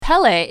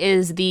Pele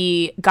is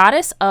the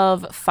goddess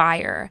of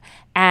fire,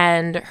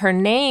 and her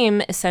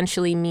name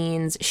essentially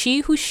means she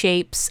who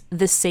shapes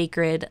the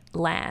sacred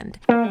land.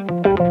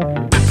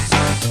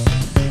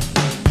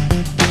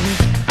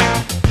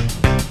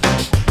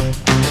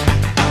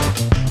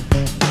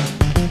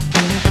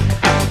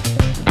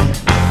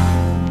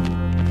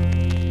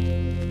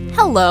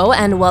 Hello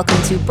and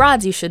welcome to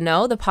Broads You Should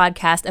Know, the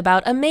podcast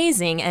about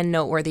amazing and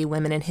noteworthy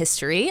women in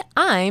history.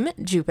 I'm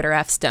Jupiter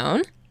F.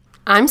 Stone.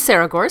 I'm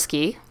Sarah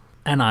Gorski.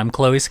 And I'm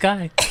Chloe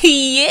Sky.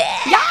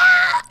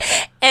 Yeah!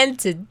 And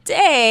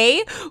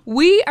today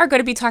we are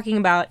going to be talking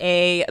about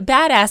a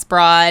badass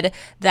broad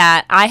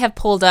that I have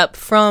pulled up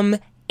from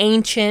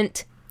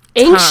ancient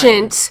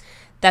times.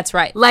 That's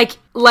right.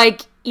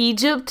 Like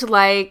Egypt,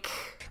 like...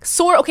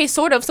 Sort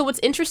of. So what's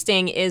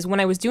interesting is when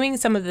I was doing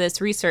some of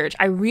this research,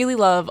 I really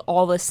love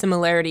all the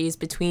similarities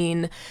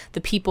between the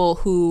people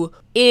who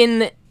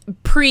in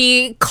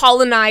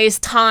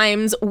pre-colonized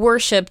times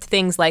worshipped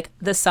things like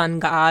the sun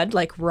god,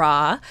 like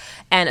Ra,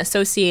 and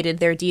associated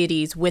their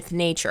deities with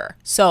nature.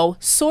 So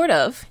sort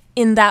of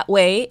in that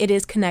way, it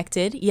is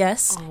connected.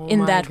 Yes,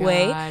 in that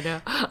way.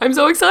 I'm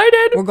so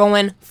excited. We're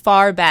going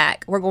far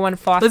back. We're going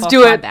far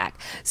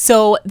back.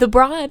 So the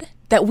broad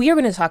that we are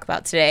going to talk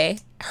about today,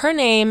 her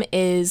name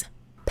is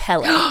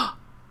Pele.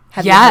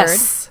 Have you heard?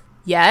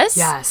 Yes?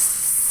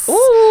 Yes.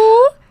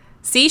 Ooh.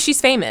 See,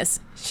 she's famous.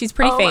 She's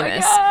pretty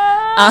famous.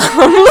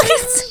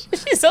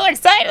 She's so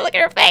excited. Look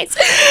at her face.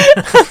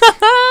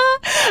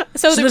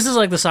 So this is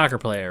like the soccer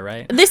player,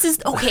 right? This is,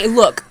 okay,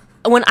 look.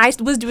 When I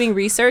was doing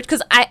research,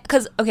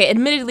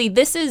 admittedly,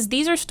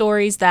 these are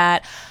stories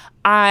that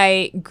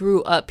I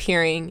grew up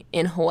hearing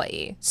in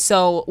Hawaii.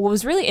 So what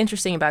was really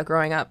interesting about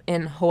growing up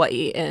in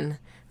Hawaii in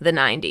the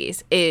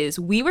 90s is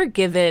we were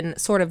given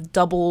sort of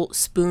double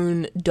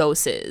spoon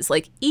doses,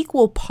 like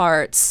equal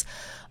parts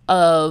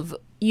of,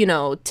 you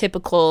know,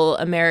 typical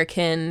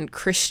American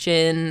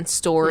Christian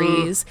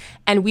stories.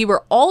 And we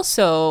were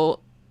also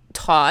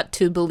taught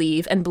to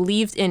believe and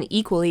believed in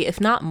equally, if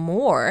not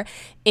more,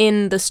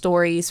 in the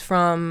stories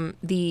from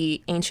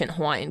the ancient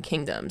Hawaiian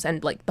kingdoms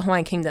and like the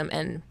Hawaiian kingdom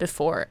and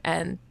before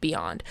and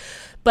beyond.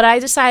 But I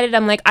decided,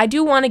 I'm like, I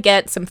do want to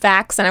get some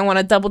facts and I want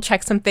to double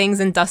check some things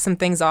and dust some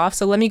things off.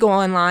 So let me go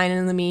online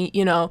and let me,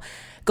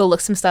 go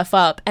look some stuff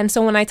up. And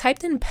so when I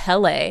typed in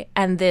Pele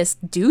and this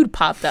dude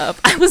popped up,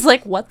 I was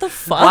like, what the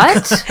fuck?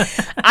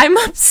 What? I'm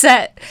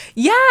upset.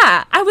 Yeah.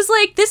 I was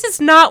like, this is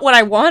not what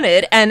I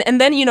wanted. And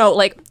then,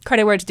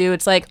 credit where it's due.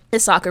 It's like a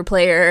soccer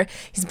player.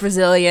 He's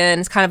Brazilian.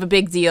 It's kind of a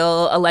big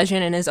deal, a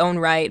legend in his own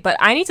right. But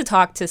I need to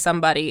talk to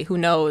somebody who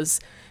knows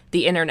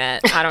the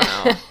internet, I don't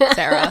know,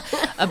 Sarah,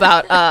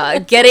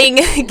 about getting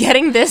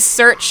this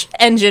search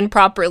engine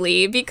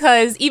properly,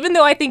 because even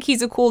though I think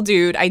he's a cool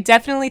dude, I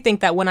definitely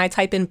think that when I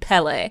type in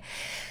Pele,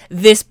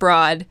 this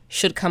broad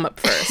should come up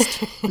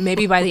first.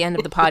 Maybe by the end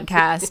of the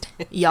podcast,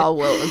 y'all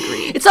will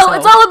agree. It's all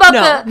about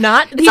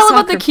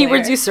the keywords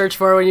player. You search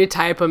for when you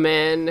type them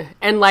in,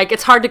 and like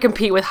it's hard to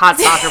compete with hot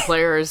soccer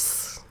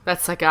players.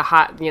 That's like a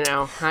hot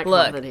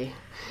commodity.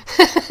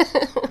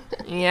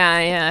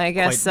 Yeah, I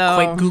guess so.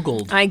 Quite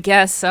Googled. I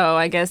guess so.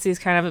 I guess he's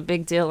kind of a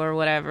big deal or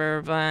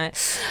whatever,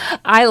 but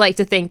I like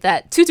to think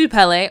that Tutu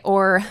Pele,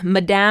 or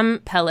Madame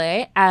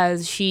Pele,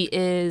 as she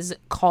is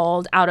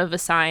called out of a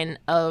sign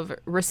of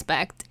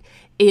respect,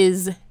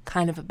 is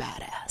kind of a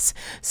badass.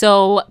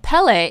 So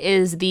Pele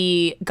is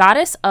the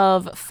goddess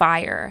of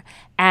fire,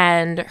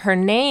 and her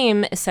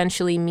name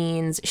essentially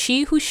means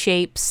she who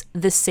shapes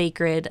the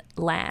sacred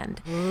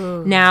land.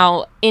 Ooh.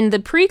 Now, in the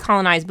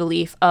pre-colonized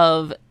belief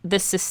of the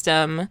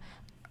system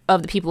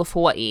of the people of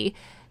Hawaii,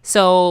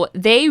 so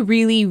they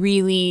really,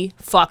 really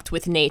fucked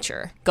with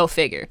nature. Go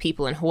figure.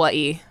 People in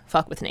Hawaii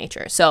fuck with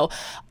nature. So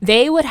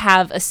they would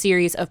have a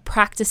series of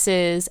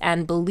practices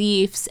and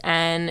beliefs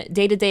and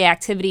day-to-day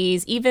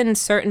activities, even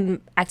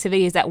certain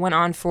activities that went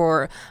on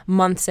for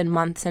months and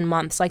months and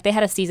months. Like they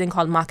had a season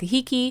called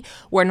Makahiki,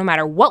 where no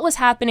matter what was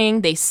happening,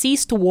 they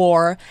ceased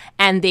war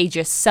and they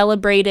just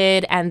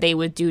celebrated, and they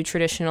would do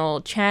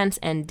traditional chants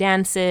and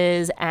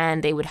dances,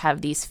 and they would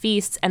have these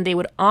feasts, and they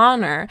would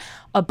honor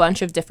a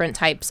bunch of different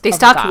types of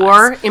stopped gods.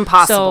 War?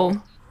 Impossible.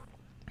 So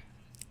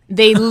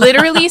they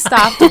literally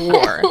stopped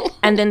war,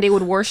 and then they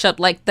would worship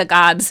like the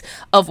gods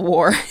of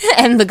war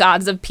and the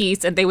gods of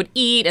peace, and they would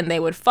eat and they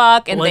would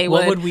fuck and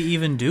what would we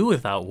even do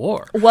without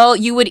war? Well,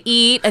 you would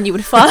eat and you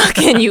would fuck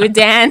and you would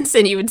dance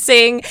and you would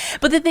sing.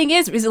 But the thing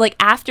is like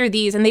after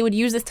these, and they would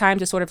use this time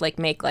to sort of like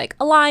make like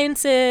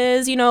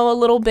alliances, a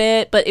little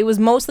bit, but it was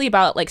mostly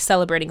about like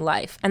celebrating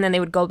life. And then they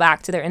would go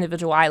back to their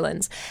individual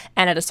islands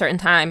and at a certain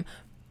time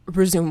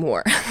resume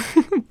war.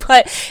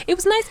 But it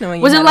was nice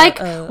knowing was it like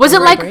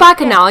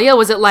Bacchanalia?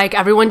 Was it like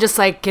everyone just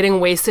like getting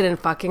wasted and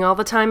fucking all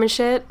the time and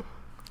shit?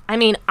 I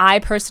mean, I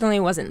personally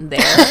wasn't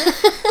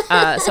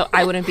there, so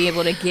I wouldn't be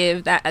able to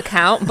give that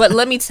account. But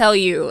let me tell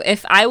you,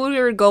 if I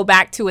were to go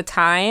back to a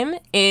time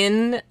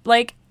in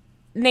like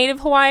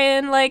Native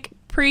Hawaiian like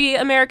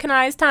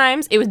pre-Americanized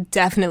times, it would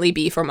definitely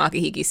be for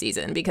Makahiki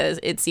season because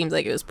it seems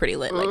like it was pretty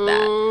lit like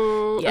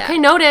that. Yeah. Okay,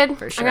 noted.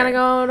 For sure. I gotta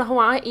go to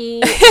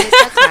Hawaii.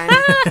 That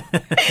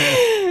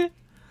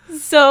time.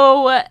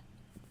 So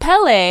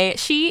Pele,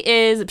 she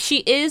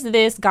is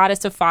this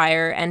goddess of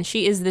fire and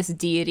she is this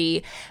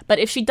deity, but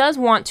if she does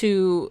want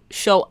to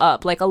show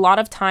up, like a lot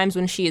of times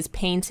when she is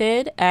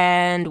painted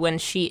and when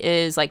she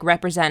is like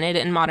represented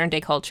in modern day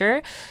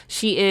culture,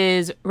 she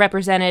is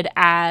represented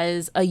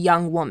as a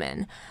young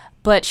woman.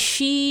 But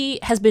she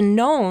has been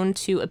known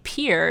to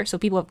appear, so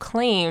people have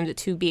claimed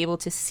to be able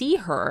to see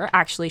her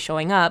actually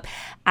showing up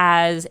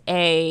as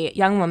a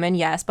young woman,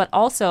 yes, but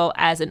also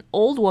as an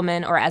old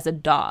woman or as a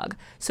dog.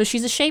 So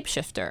she's a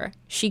shapeshifter.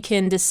 She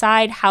can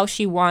decide how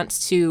she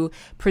wants to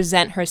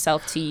present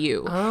herself to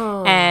you.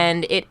 Oh.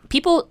 And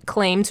people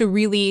claim to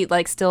really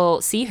like still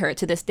see her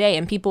to this day,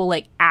 and people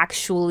like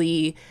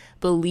actually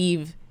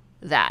believe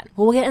that.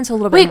 Well, we'll get into a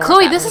little bit Wait, more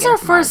Chloe, of that this when is we get our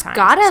into modern first times.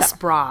 goddess So,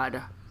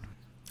 broad.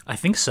 I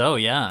think so,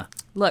 yeah.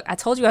 look, I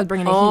told you I was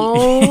bringing the heat.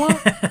 Oh,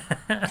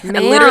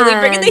 man. literally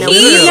bringing the No,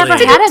 heat. We've never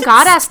had a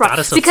goddess broad.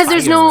 Goddess of Because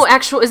there's fire. no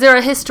actual, is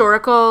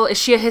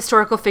she a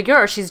historical figure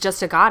or she's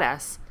just a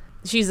goddess?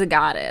 She's a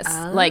goddess.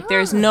 Like,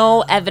 there's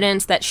no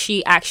evidence that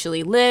she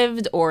actually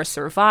lived or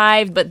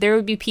survived, but there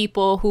would be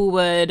people who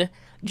would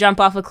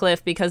jump off a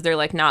cliff because they're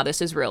like, nah, this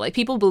is real. Like,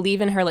 people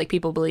believe in her like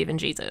people believe in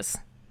Jesus.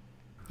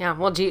 Yeah,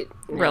 well,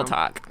 Real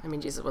talk. I mean,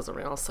 Jesus wasn't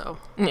real, so.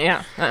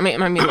 Yeah. I mean,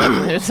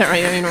 like,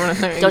 sorry, I don't want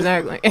to say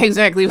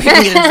exactly. We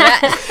can get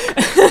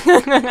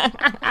into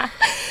that.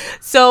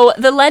 So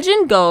the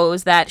legend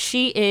goes that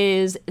she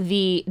is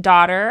the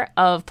daughter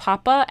of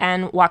Papa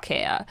and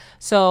Wakea.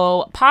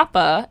 So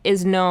Papa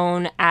is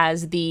known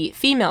as the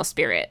female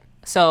spirit,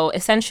 so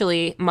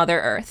essentially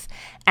Mother Earth,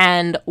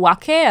 and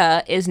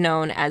Wakea is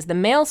known as the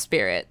male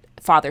spirit,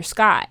 Father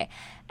Sky.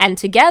 And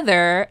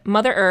together,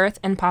 Mother Earth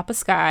and Papa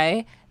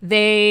Sky,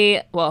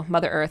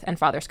 Mother Earth and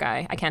Father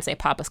Sky, I can't say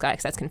Papa Sky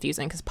because that's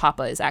confusing because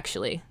Papa is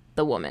actually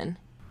the woman.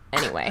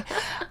 Anyway,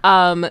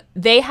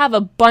 they have a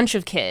bunch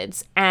of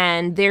kids,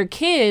 and their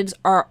kids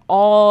are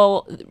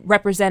all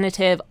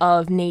representative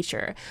of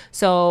nature.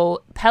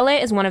 So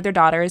Pele is one of their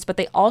daughters, but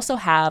they also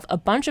have a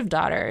bunch of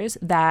daughters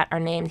that are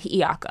named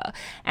Hi'iaka,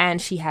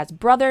 and she has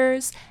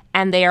brothers,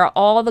 and they are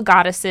all the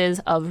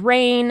goddesses of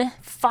rain,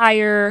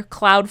 fire,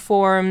 cloud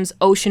forms,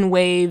 ocean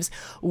waves,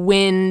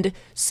 wind.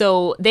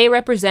 So they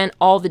represent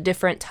all the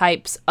different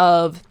types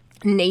of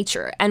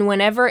nature. And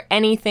whenever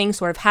anything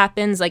sort of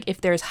happens, like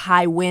if there's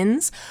high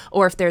winds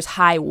or if there's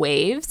high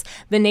waves,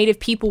 the native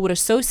people would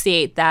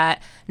associate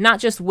that not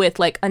just with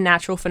like a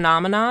natural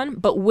phenomenon,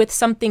 but with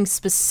something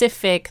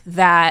specific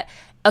that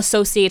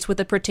associates with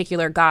a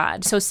particular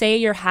god. So say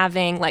you're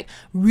having like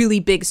really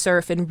big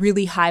surf and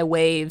really high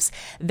waves,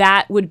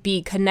 that would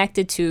be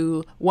connected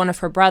to one of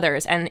her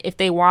brothers. And if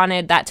they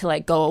wanted that to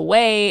like go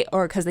away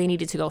or because they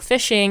needed to go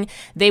fishing,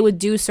 they would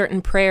do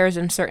certain prayers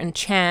and certain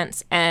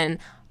chants and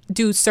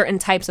do certain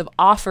types of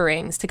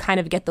offerings to kind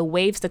of get the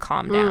waves to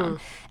calm down.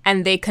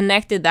 And they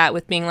connected that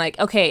with being like,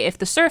 okay, if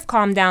the surf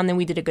calmed down, then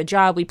we did a good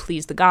job, we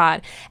pleased the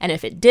god. And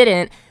if it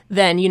didn't,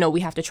 then, you know,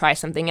 we have to try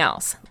something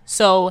else.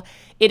 So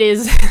it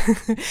is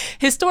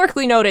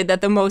historically noted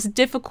that the most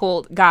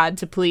difficult god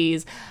to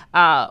please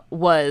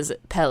was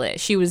Pele.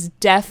 She was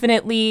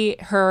definitely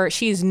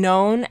she's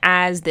known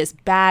as this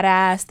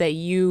badass that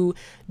you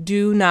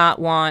do not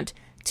want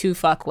to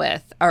fuck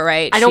with, all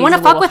right? I don't She's want to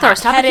a fuck little with her.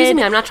 Stop hot-headed. accusing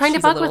me. I'm not trying to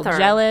She's a fuck little with her.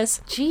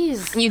 Jealous.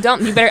 Jeez. You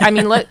better, I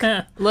mean, look,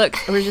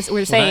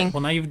 we're saying.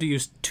 Well, now you've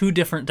used two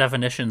different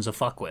definitions of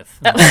fuck with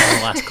in the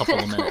last couple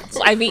of minutes.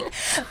 I mean,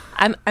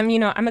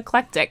 I'm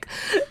eclectic.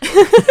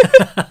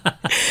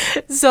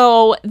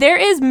 So there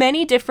is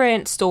many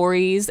different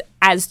stories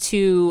as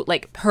to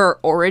like her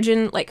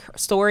origin, like her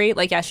story.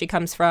 Like, yeah, she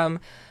comes from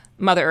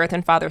Mother Earth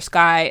and Father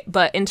Sky,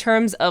 but in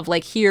terms of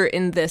like here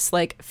in this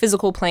like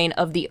physical plane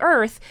of the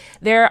Earth,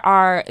 there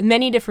are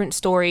many different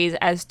stories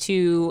as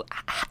to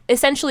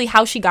essentially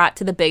how she got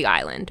to the Big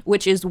Island,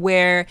 which is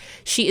where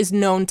she is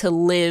known to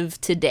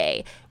live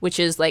today, which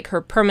is like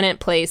her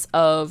permanent place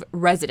of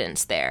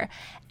residence there.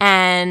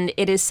 And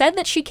it is said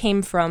that she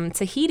came from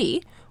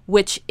Tahiti,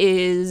 which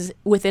is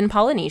within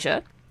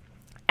Polynesia.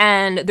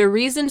 And the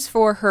reasons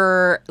for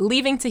her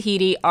leaving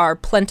Tahiti are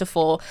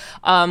plentiful.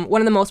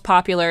 One of the most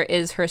popular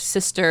is her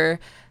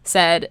sister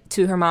said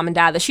to her mom and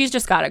dad that she's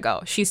just got to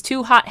go. She's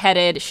too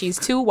hot-headed. She's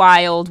too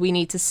wild. We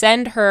need to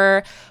send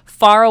her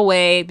far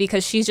away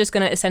because she's just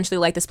going to essentially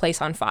light this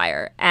place on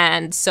fire.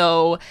 And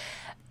so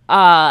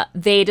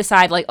they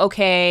decide like,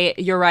 okay,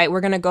 you're right.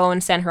 We're going to go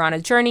and send her on a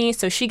journey.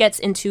 So she gets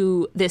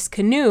into this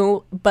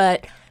canoe.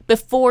 But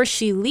before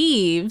she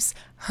leaves,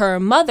 her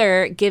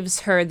mother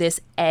gives her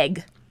this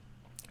egg.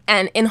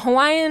 And in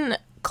Hawaiian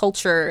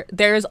culture,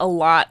 there's a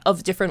lot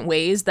of different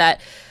ways that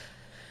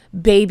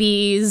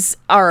babies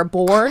are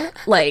born.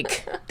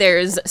 Like,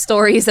 there's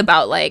stories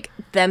about, like,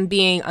 them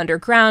being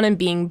underground and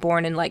being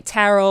born in, like,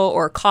 taro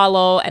or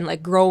kalo and,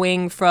 like,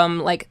 growing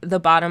from, like, the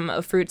bottom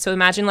of fruit. So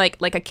imagine, like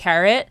a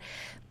carrot.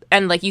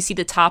 and like you see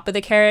the top of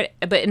the carrot,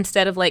 but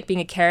instead of like being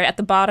a carrot at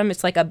the bottom,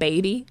 it's like a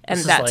baby, and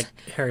This that's is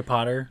like Harry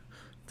Potter,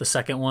 the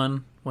second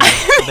one, when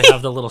they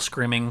have the little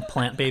screaming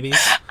plant babies.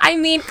 I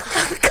mean,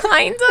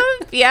 kind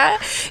of, yeah.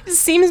 It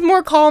seems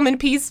more calm and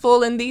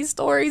peaceful in these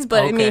stories,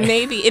 but I mean, Okay.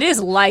 maybe it is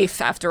life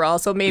after all,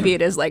 so maybe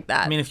it is like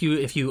that. I mean, if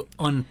you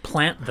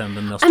unplant them,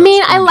 then they'll I start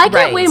mean, I screaming. like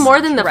Right. it way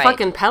more than the Right.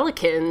 fucking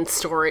pelican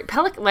story.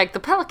 Like the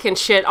pelican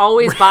shit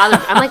always bothered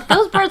me. I'm like,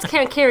 those birds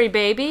can't carry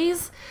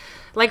babies.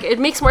 Like, it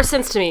makes more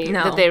sense to me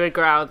No. that they would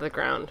grow out of the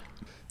ground.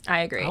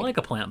 I agree. I like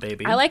a plant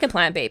baby. I like a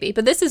plant baby,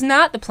 but this is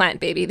not the plant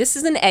baby. This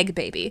is an egg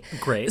baby.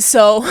 Great.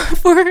 So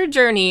for her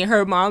journey,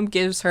 her mom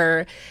gives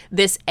her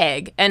this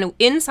egg, and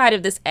inside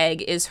of this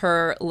egg is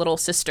her little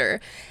sister.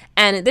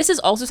 And this is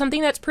also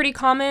something that's pretty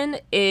common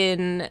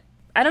in,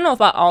 I don't know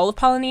about all of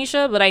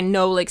Polynesia, but I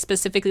know like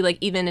specifically like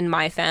even in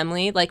my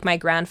family, like my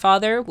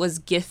grandfather was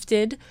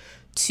gifted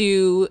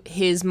to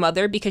his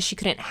mother because she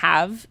couldn't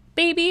have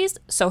babies.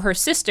 So her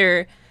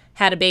sister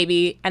had a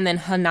baby and then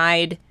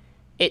hana'd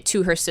it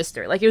to her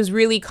sister. Like, it was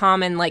really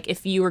common, like,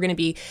 if you were going to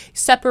be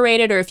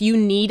separated or if you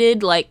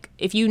needed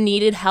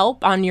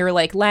help on your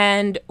like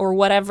land or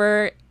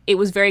whatever, it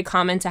was very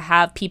common to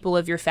have people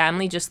of your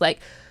family just like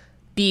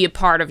be a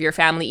part of your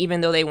family even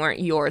though they weren't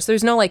yours.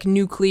 There's no like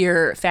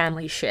nuclear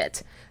family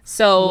shit.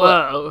 So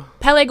Whoa.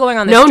 Pele going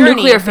on this No journey,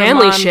 nuclear her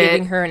family mom shit.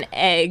 giving her an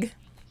egg.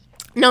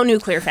 No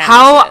nuclear family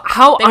shit.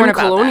 How They weren't about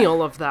that.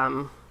 uncolonial of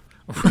them.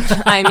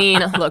 I mean,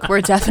 look,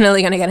 we're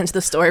definitely going to get into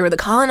the story where the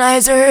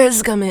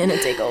colonizers come in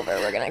and take over.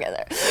 We're going to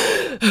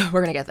get there.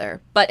 We're going to get there.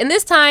 But in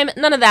this time,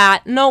 none of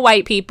that. No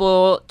white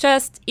people.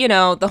 Just,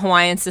 the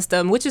Hawaiian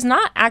system, which is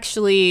not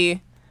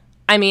actually...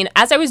 I mean,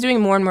 as I was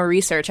doing more and more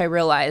research, I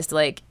realized,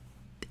 like,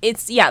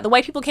 the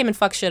white people came and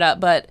fucked shit up,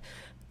 but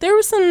there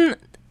was some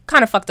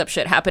kind of fucked up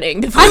shit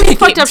happening. Before they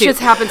Fucked came up to. shit's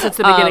happened since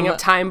the beginning of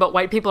time, but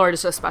white people are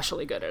just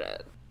especially good at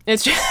it.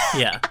 It's just...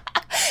 Yeah.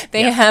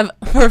 They have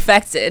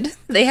perfected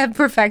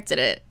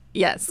it.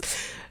 Yes.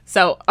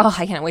 So,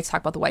 I can't wait to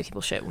talk about the white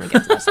people shit when we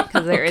get to this,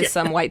 because there is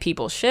some white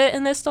people shit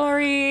in this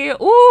story.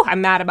 Ooh,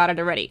 I'm mad about it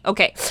already.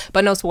 Okay,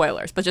 but no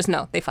spoilers, but just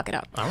know they fuck it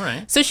up. All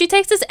right. So she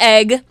takes this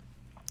egg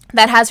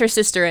that has her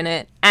sister in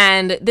it,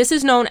 and this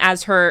is known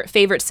as her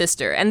favorite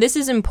sister. And this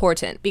is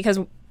important because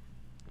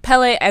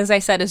Pele, as I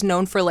said, is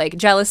known for like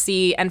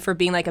jealousy and for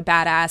being like a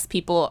badass.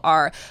 People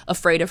are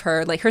afraid of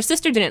her. Like, her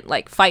sister didn't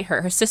like fight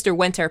her. Her sister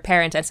went to her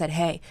parents and said,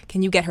 "Hey,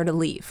 can you get her to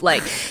leave?"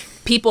 Like,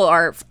 people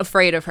are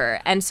afraid of her.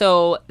 And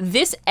so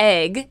this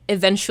egg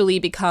eventually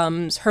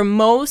becomes her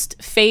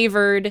most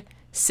favored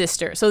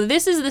sister. So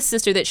this is the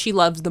sister that she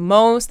loves the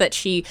most, that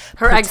she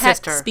Her egg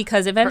protects, sister.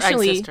 because Her egg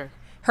eventually sister.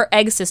 her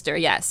egg sister,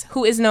 yes,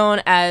 who is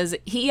known as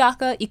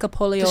Hi'iaka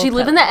Ikapolio. Does she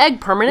live in the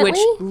egg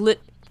permanently?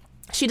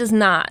 She does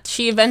not.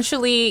 She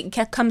eventually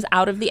comes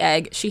out of the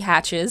egg. She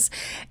hatches,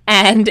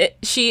 and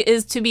she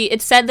is to be.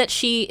 It's said that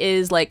she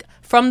is like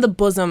from the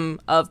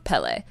bosom of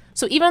Pele.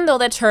 So even though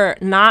that's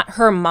not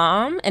her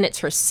mom, and it's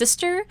her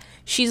sister,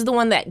 she's the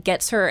one that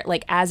gets her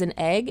like as an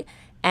egg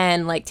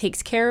and like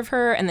takes care of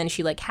her, and then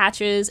she like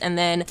hatches, and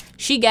then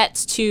she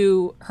gets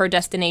to her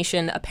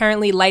destination,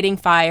 apparently lighting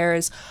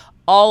fires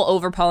all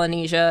over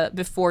Polynesia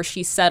before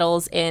she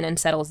settles in and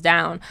settles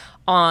down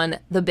on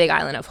the big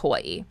island of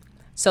Hawaii.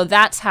 So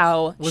that's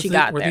how she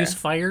got were there. these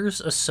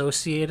fires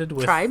associated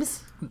with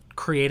Tribes?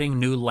 creating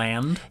new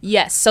land?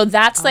 Yes, so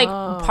that's like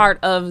part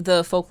of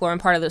the folklore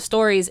and part of the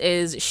stories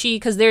is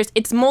because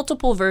it's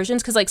multiple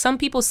versions, because like some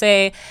people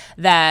say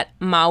that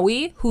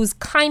Maui, who's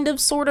kind of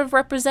sort of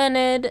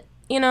represented,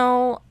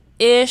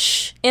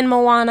 ish in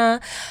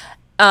Moana,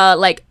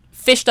 like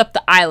fished up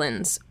the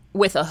islands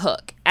with a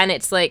hook. And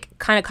it's like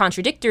kind of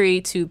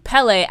contradictory to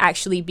Pele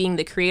actually being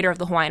the creator of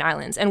the Hawaiian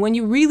Islands. And when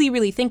you really,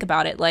 really think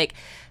about it, like,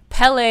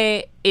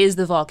 Pele is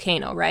the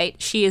volcano, right?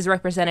 She is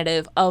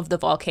representative of the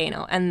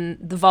volcano, and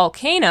the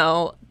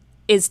volcano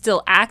is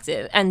still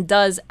active and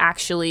does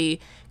actually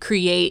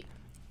create.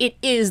 It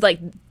is like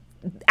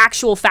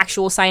actual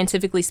factual,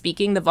 scientifically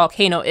speaking, the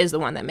volcano is the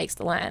one that makes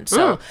the land.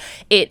 So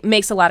it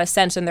makes a lot of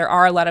sense, and there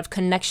are a lot of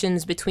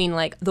connections between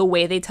like the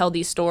way they tell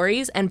these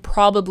stories and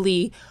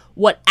probably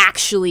what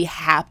actually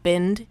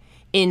happened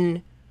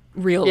in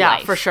real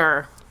life. Yeah, for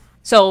sure.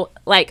 So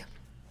like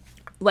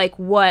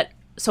what.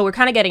 So we're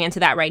kind of getting into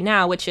that right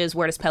now, which is,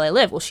 where does Pele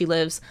live? Well, she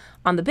lives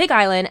on the Big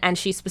Island, and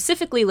she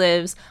specifically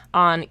lives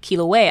on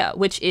Kilauea,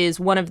 which is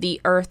one of the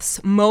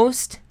Earth's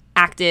most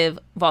active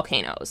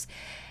volcanoes.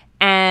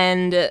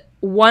 And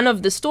one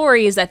of the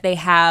stories that they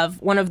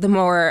have, one of the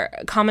more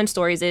common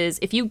stories is,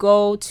 if you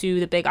go to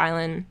the Big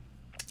Island,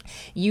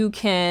 you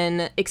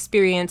can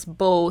experience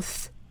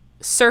both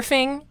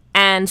surfing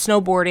and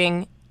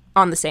snowboarding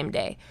on the same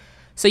day.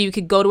 So you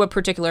could go to a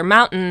particular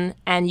mountain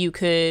and you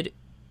could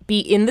be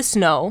in the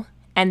snow,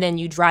 and then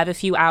you drive a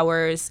few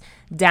hours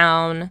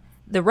down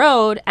the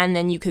road, and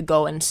then you could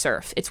go and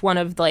surf. It's one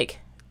of the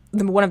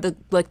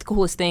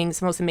coolest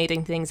things, most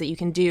amazing things that you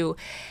can do.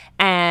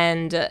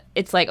 And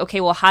it's like, okay,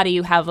 well, how do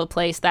you have a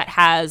place that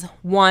has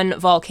one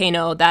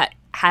volcano that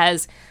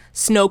has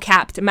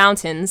snow-capped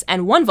mountains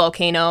and one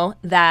volcano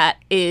that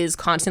is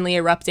constantly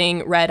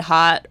erupting red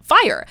hot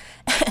fire.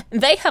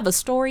 They have a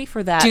story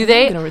for that. Do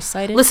they? I'm gonna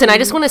recite it. Listen, I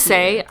just want to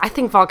say, I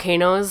think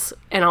volcanoes,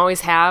 and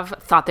always have,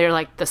 thought they're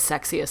like the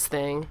sexiest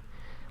thing.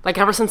 Like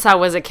ever since I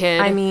was a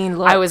kid, I mean,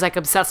 look, I was like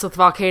obsessed with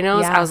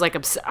volcanoes. Yeah. I was like,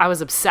 I was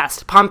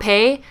obsessed.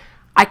 Pompeii,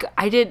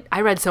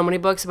 I read so many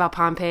books about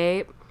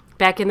Pompeii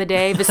back in the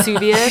day.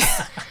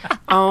 Vesuvius.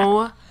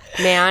 Oh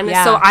man.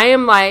 Yeah. So I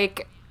am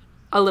like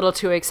a little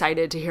too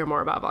excited to hear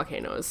more about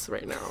volcanoes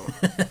right now.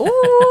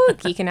 Ooh,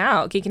 geeking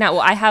out.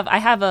 Well, I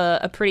have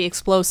a pretty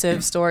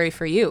explosive story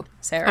for you,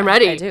 Sarah. I'm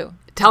ready. I do.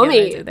 Tell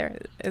Yeah, me.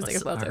 it's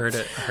explosive.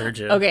 I heard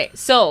you. Okay,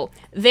 so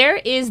there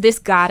is this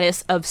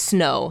goddess of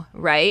snow,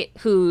 right?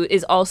 Who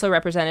is also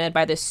represented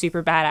by this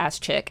super badass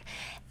chick.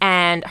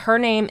 And her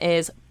name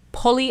is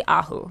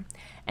Poliahu.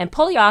 And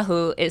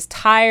Poliahu is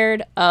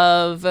tired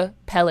of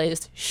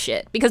Pele's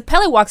shit. Because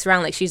Pele walks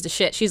around like she's the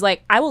shit. She's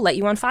like, I will let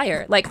you on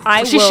fire. Like,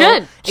 She will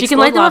should. She can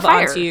light them on explode lava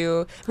fire. onto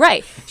you.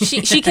 Right.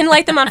 She can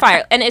light them on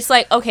fire. And it's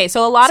like, okay,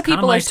 so a lot of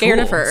people are scared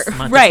of her.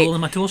 My Right. tool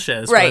in my tool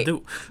shed. That's Right. what I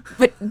do.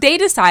 But they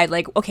decide,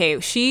 like, okay,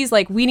 she's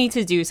like, we need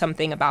to do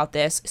something about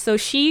this. So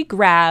she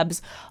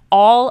grabs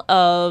all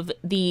of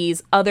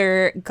these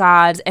other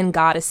gods and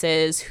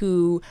goddesses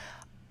who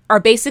are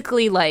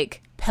basically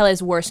like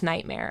Pele's worst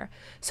nightmare.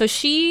 So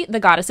she, the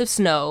goddess of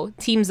snow,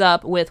 teams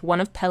up with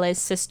one of Pele's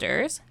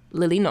sisters,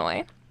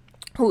 Lilinoy,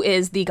 who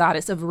is the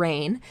goddess of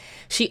rain.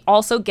 She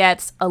also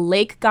gets a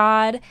lake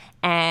god,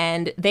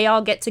 and they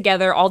all get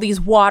together, all these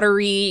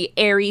watery,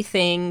 airy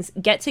things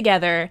get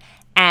together,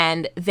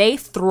 and they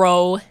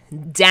throw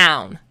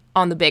down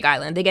on the Big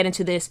Island. They get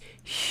into this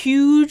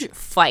huge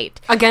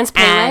fight. Against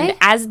Pele? And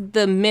as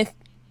the myth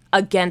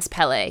against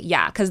Pele,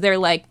 yeah, because they're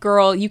like,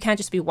 girl, you can't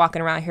just be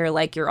walking around here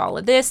like you're all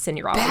of this and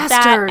you're all of that,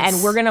 Bastards.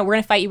 and we're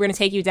gonna fight you, we're gonna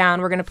take you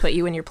down, we're gonna put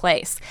you in your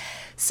place.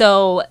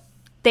 So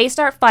they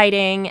start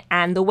fighting,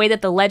 and the way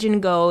that the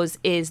legend goes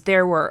is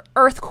there were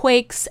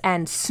earthquakes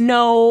and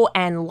snow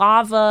and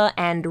lava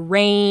and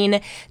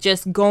rain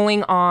just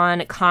going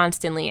on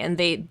constantly, and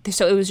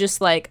so it was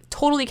just like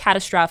totally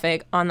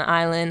catastrophic on the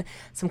island,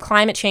 some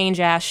climate change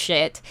ass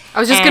shit. I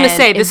was just gonna And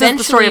say, this is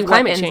the story of eventually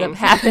climate what ends change. up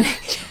happening.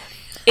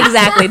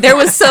 Exactly. There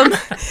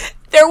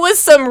was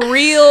some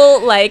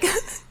real like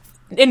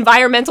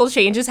environmental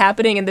changes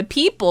happening, and the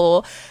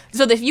people,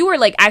 so that if you were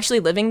like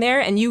actually living there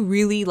and you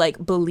really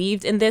like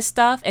believed in this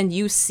stuff, and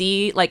you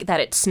see like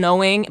that it's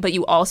snowing, but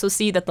you also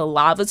see that the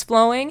lava's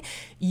flowing,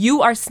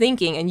 you are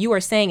thinking and you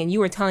are saying and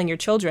you are telling your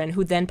children,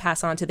 who then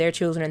pass on to their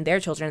children and their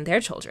children and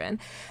their children,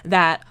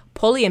 that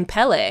Poli and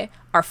Pele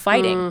are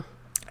fighting.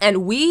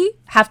 And we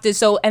have to,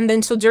 so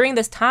during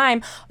this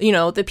time, you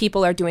know, the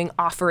people are doing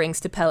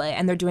offerings to Pele,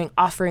 and they're doing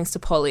offerings to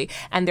Poli,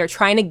 and they're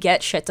trying to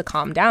get shit to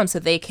calm down so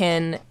they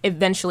can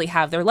eventually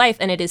have their life.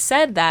 And it is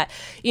said that,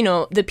 you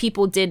know, the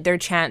people did their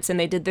chants and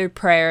they did their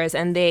prayers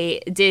and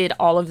they did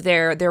all of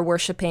their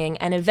worshiping,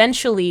 and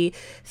eventually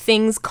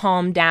things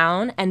calmed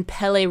down and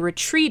Pele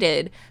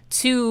retreated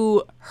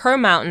to her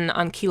mountain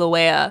on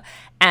Kilauea,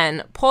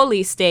 and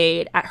Poli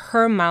stayed at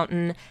her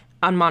mountain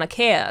on Mauna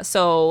Kea.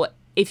 So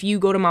if you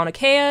go to Mauna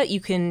Kea, you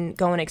can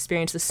go and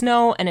experience the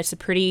snow, and it's a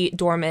pretty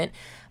dormant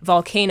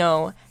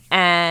volcano.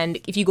 And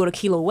if you go to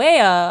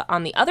Kilauea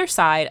on the other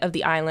side of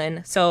the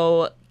island,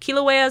 so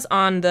Kilauea's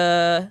on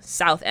the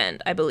south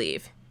end, I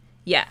believe.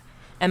 Yeah.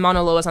 And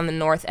Mauna Loa's on the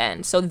north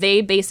end. So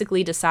they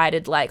basically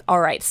decided, like, all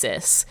right,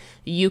 sis,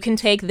 you can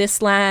take this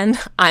land.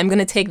 I'm going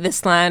to take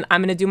this land.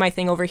 I'm going to do my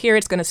thing over here.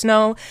 It's going to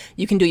snow.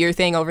 You can do your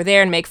thing over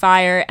there and make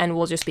fire, and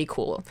we'll just be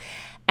cool.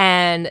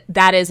 And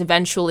that is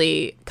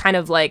eventually kind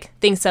of like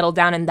things settled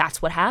down, and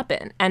that's what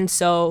happened. And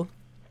so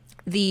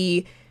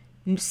the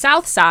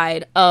south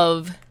side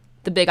of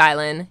the Big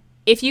Island,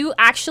 if you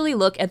actually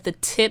look at the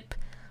tip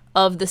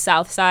of the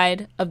south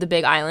side of the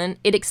Big Island,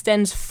 it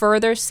extends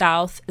further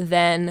south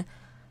than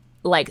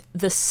like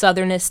the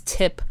southernest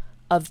tip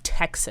of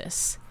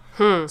Texas.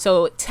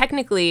 So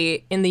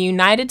technically, in the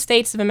United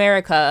States of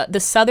America,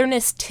 the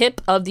southernest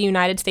tip of the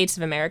United States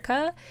of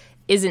America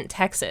isn't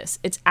Texas.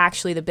 It's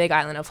actually the Big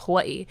Island of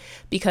Hawaii,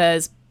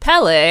 because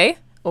Pele,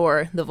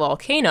 or the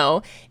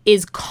volcano,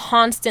 is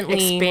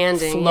constantly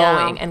Expanding,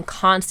 flowing yeah. and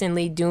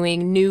constantly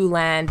doing new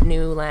land.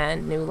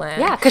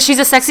 Yeah, because she's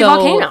a sexy So-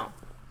 volcano.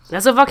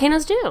 That's what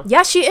volcanoes do.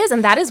 Yeah, she is,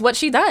 and that is what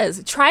she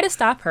does. Try to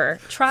stop her.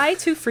 Try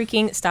to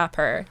freaking stop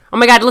her. Oh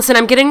my god, listen,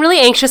 I'm getting really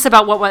anxious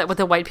about what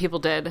the white people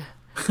did.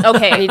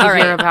 Okay, I need all to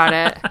hear right. about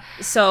it.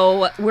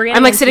 So we're gonna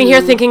I'm like sitting here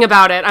thinking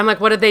about it. I'm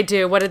like, what did they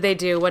do? What did they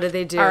do? What did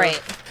they do? All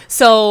right.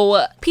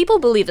 So people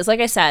believe this. Like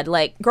I said,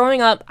 like growing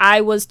up,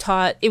 I was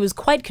taught, it was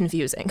quite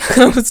confusing.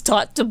 I was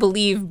taught to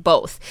believe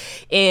both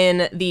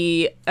in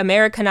the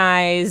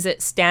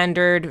Americanized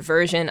standard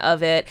version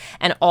of it,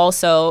 and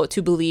also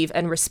to believe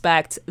and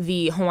respect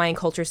the Hawaiian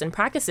cultures and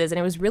practices. And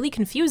it was really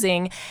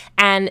confusing.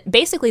 And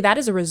basically that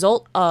is a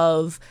result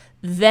of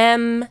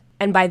them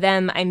and by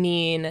them I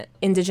mean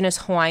indigenous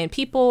Hawaiian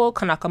people,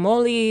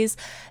 Kanakamolis,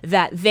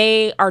 that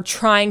they are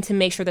trying to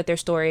make sure that their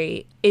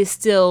story is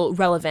still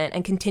relevant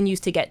and continues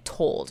to get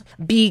told.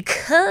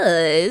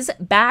 Because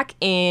back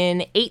in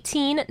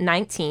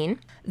 1819,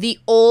 the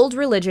old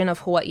religion of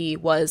Hawaii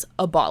was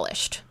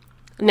abolished.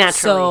 Naturally.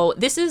 So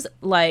this is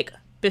like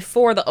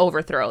before the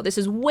overthrow. This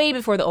is way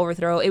before the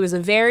overthrow. It was a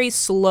very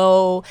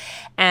slow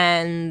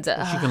and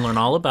Which you can learn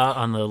all about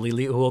on the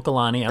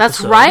Liliuokalani episode.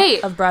 That's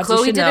right. Of Broad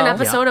Chloe Should did an Know.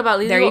 episode about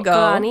Lili There you go.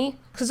 Okalani.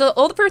 Because the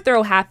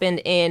overthrow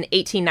happened in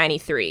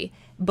 1893,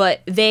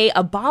 but they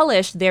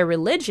abolished their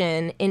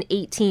religion in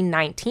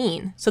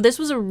 1819. So this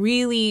was a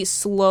really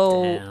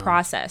slow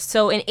process.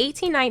 So in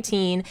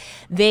 1819,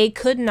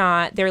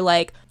 they're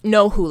like,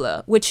 no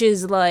hula, which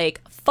is like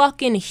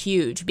fucking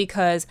huge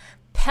because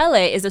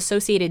Pele is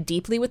associated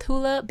deeply with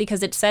hula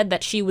because it said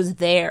that she was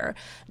there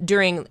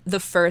during the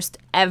first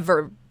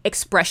ever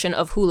expression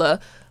of hula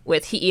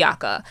with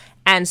Hi'iaka.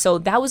 And so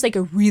that was like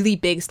a really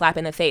big slap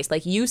in the face.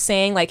 Like you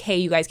saying like, hey,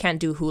 you guys can't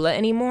do hula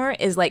anymore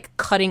is like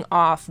cutting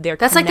off their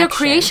That's like their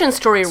creation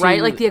story, right?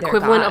 to Like the their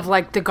equivalent god. of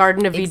like the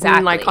Garden of Eden,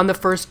 Exactly. like on the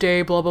first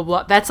day, blah, blah,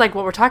 blah. That's like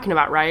what we're talking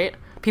about, right?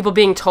 People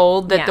being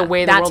told that Yeah, the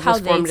way the that's world how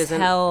was they formed isn't.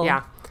 tell-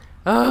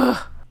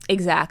 Yeah.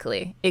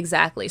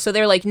 Exactly. So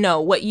they're like, no,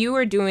 what you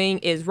are doing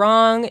is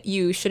wrong.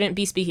 You shouldn't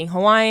be speaking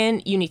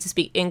Hawaiian. You need to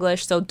speak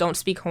English, so don't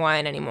speak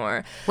Hawaiian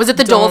anymore. Was it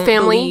the Dole Don't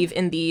family? believe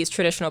in these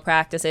traditional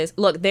practices.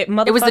 Look, It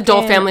was the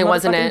Dole family,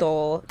 wasn't it?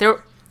 Dole.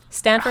 There,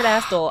 Stanford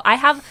ass Dole. I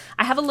have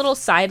a little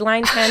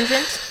sideline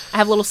tangent.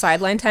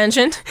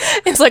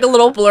 It's like a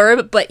little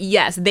blurb, but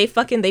yes, they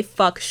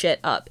fuck shit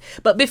up.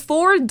 But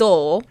before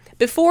Dole,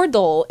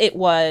 it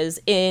was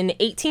in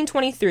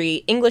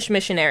 1823, English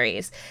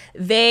missionaries.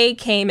 They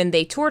came and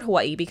they toured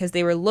Hawaii because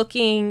they were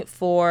looking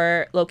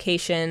for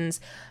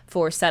locations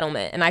for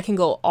settlement. And I can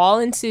go all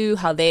into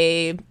how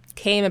they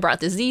came and brought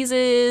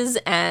diseases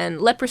and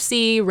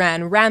leprosy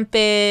ran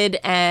rampant,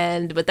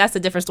 but that's a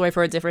different story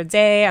for a different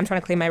day. I'm trying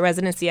to claim my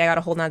residency. I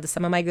gotta hold on to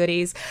some of my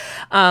goodies.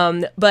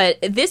 But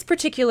this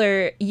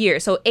particular year,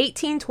 so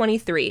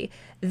 1823,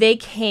 they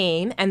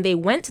came and they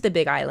went to the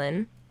Big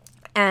Island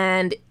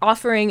and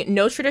offering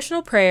no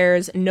traditional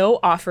prayers, no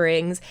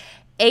offerings,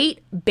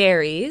 ate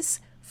berries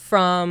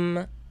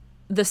from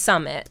the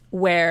summit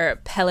where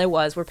Pele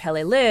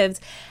lived,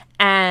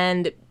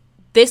 and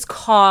this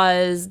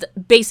caused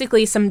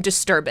basically some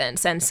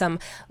disturbance and some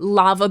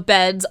lava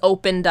beds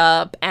opened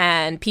up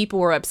and people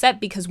were upset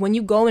because when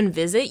you go and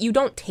visit, you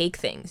don't take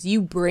things.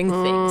 You bring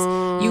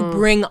things. You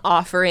bring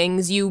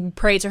offerings. You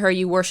pray to her.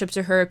 You worship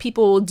to her.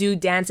 People will do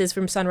dances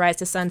from sunrise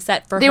to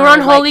sunset for her. they were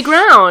on holy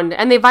ground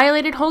and they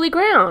violated holy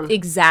ground.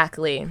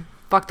 Exactly.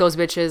 Fuck those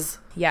bitches.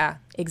 Yeah,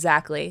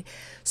 exactly.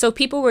 So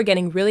people were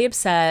getting really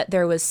upset.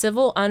 There was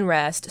civil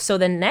unrest. So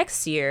the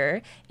next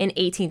year, in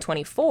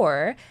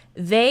 1824,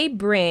 they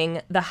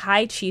bring the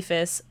high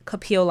chiefess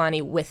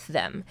Kapiolani with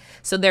them.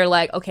 So they're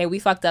like, okay, we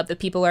fucked up. The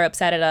people are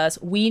upset at us.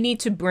 We need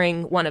to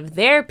bring one of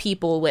their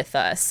people with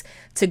us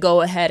to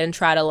go ahead and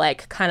try to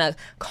like kind of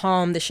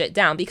calm the shit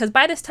down. Because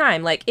by this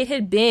time, like it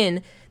had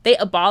been... They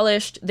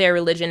abolished their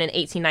religion in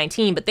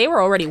 1819, but they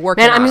were already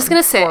working. Man, I'm just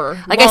gonna say, for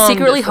like, I long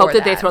secretly hope before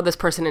that they throw this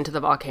person into the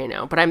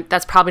volcano. But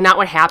that's probably not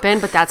what happened.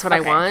 But that's what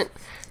I want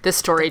this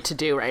story to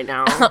do right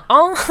now.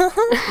 On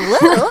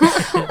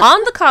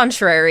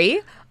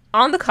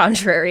the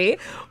contrary,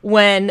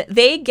 when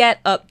they get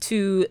up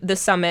to the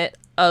summit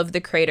of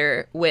the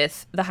crater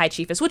with the high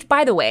chiefess, which,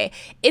 by the way,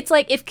 it's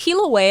like if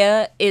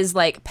Kilauea is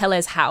like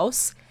Pele's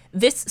house,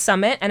 this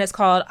summit, and it's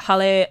called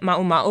Hale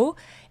Ma'uma'u,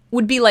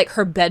 would be like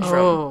her bedroom.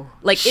 Oh,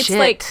 like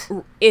shit.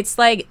 it's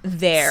like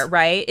there,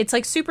 right? It's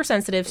like super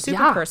sensitive,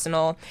 super Yeah.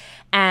 personal.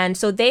 And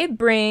so they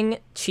bring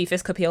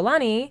Chiefess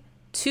Kapiolani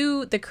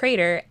to the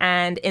crater,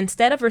 and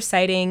instead of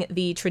reciting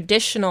the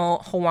traditional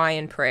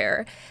Hawaiian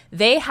prayer,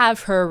 they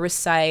have her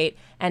recite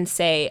and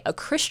say a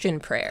Christian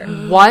prayer.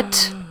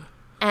 What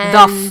And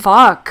the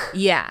fuck?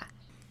 yeah.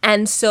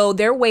 And so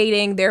they're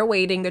waiting, they're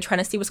trying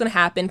to see what's going to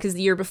happen because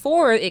the year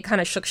before it kind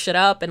of shook shit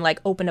up and like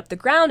opened up the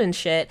ground and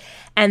shit.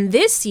 And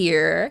this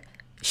year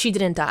she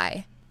didn't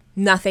die.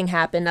 Nothing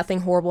happened,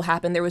 nothing horrible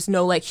happened. There was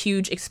no like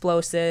huge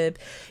explosive,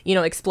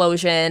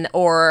 explosion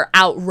or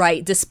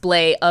outright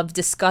display of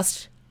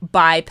disgust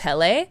by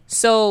Pele.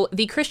 So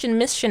the Christian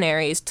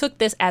missionaries took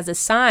this as a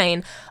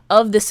sign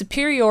of the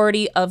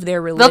superiority of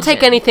their religion. They'll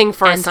take anything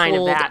for a and sign of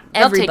told that.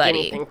 They'll take everybody.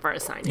 anything for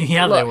a sign of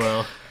Yeah, Look. they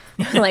will.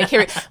 Like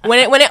here, when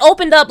it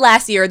opened up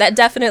last year, that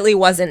definitely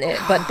wasn't it.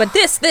 But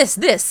this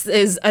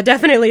is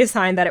definitely a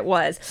sign that it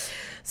was.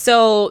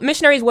 So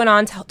missionaries went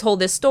on, told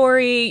this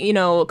story.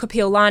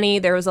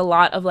 Kapiolani, there was a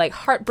lot of like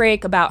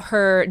heartbreak about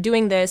her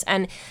doing this,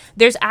 and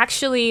there's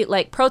actually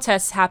like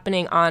protests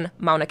happening on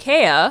Mauna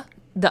Kea,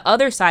 the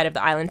other side of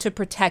the island, to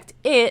protect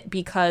it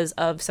because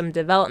of some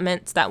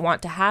developments that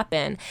want to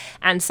happen.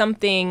 And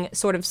something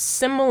sort of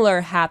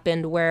similar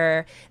happened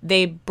where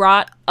they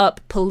brought up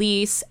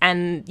police,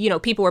 and, you know,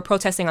 people were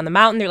protesting on the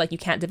mountain. They're like, you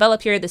can't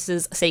develop here. This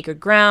is sacred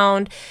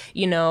ground.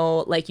 You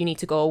know, like, you need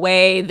to go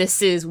away.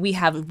 We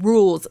have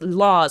rules,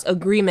 laws,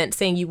 agreements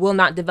saying you will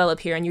not develop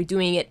here, and you're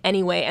doing it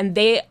anyway. And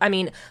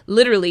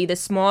literally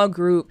this small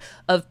group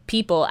of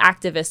people,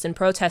 activists and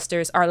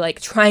protesters, are like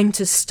trying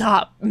to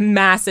stop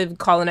massive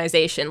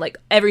colonization, like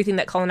everything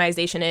that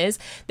colonization is.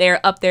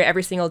 They're up there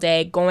every single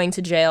day, going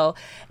to jail,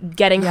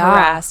 getting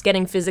harassed,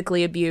 getting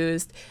physically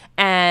abused.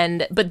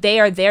 But they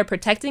are there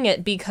protecting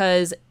it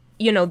because,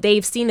 you know,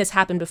 they've seen this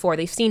happen before.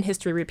 They've seen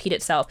history repeat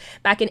itself.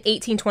 Back in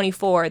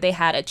 1824, they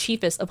had a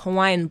chiefess of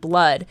Hawaiian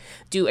blood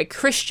do a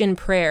Christian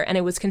prayer, and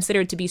it was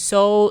considered to be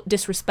so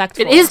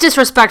disrespectful. It is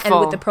disrespectful.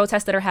 And with the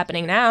protests that are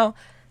happening now,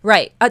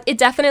 right, it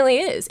definitely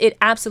is. It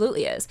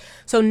absolutely is.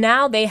 So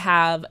now they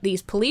have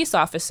these police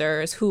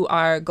officers who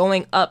are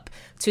going up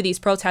to these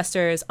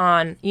protesters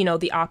on, you know,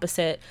 the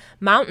opposite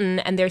mountain,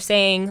 and they're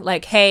saying,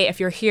 like, hey, if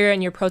you're here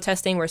and you're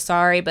protesting, we're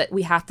sorry, but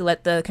we have to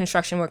let the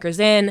construction workers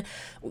in.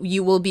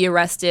 You will be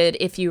arrested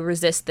if you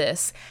resist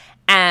this.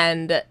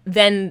 And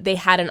then they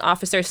had an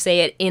officer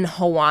say it in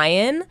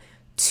Hawaiian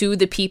to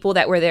the people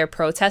that were there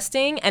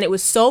protesting, and it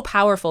was so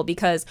powerful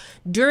because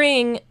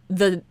during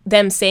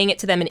them saying it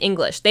to them in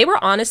English, they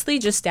were honestly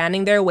just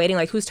standing there waiting,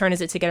 like, whose turn is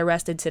it to get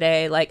arrested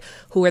today? Like,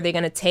 who are they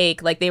going to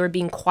take? Like, they were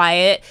being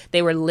quiet,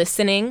 they were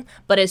listening.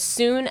 But as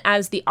soon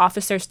as the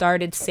officer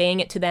started saying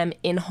it to them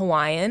in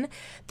Hawaiian,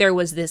 there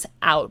was this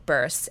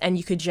outburst, and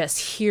you could just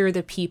hear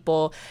the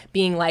people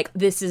being like,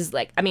 this is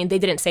like, I mean, they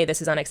didn't say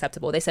this is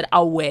unacceptable. They said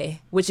awe,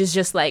 which is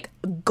just like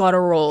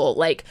guttural,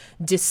 like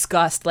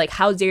disgust. Like,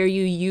 how dare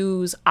you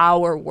use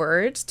our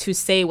words to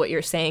say what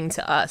you're saying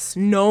to us,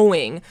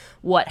 knowing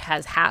what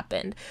has happened.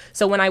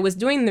 So when I was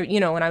doing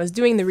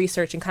the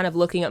research and kind of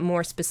looking at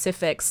more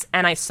specifics,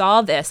 and I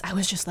saw this, I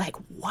was just like,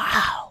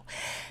 wow,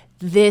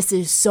 this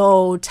is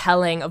so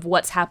telling of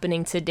what's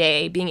happening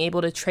today, being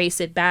able to trace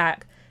it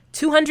back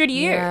 200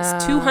 years,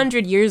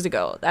 200 years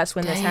ago. That's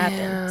when this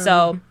happened.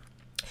 So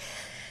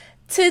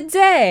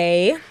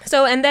today,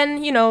 and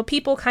then, you know,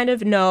 people kind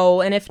of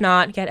know, and if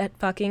not, get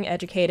fucking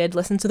educated.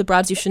 Listen to the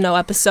Broads You Should Know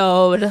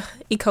episode,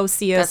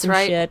 Ecosius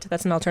and shit.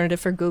 That's an alternative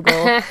for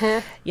Google.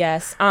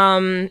 Yes.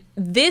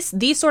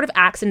 These sort of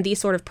acts and these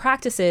sort of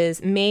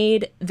practices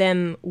made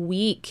them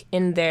weak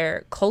in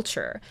their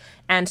culture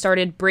and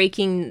started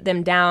breaking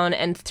them down,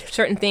 and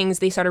certain things,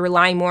 they started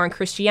relying more on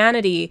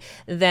Christianity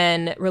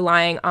than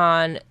relying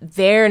on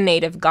their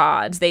native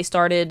gods. They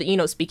started, you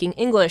know, speaking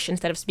English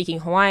instead of speaking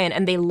Hawaiian,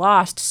 and they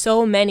lost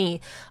so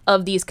many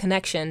of these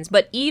connections.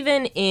 But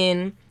even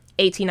in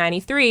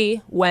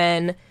 1893,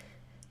 when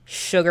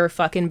sugar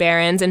fucking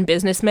barons and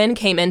businessmen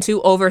came in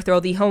to overthrow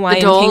the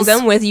Hawaiian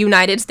kingdom with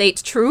United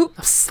States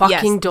troops.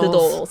 Fucking the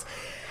Doles.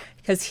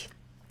 Because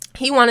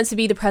he wanted to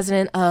be the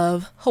president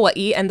of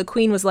Hawaii, and the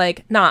queen was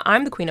like, nah,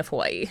 I'm the queen of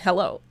Hawaii.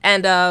 Hello.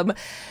 And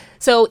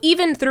so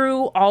even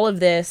through all of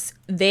this,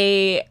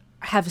 they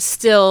have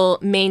still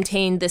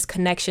maintained this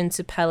connection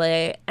to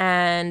Pele.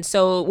 And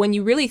so when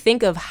you really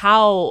think of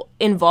how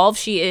involved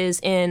she is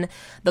in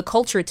the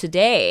culture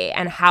today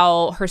and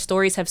how her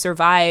stories have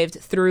survived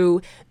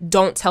through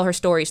Don't Tell Her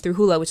Stories, through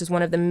hula, which is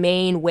one of the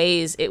main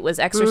ways it was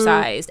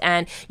exercised,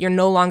 and you're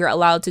no longer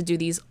allowed to do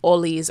these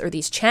olis or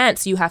these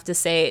chants. You have to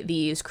say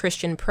these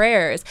Christian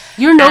prayers.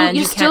 You're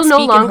still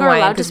no longer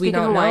allowed to speak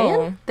in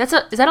Hawaiian? Is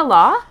that a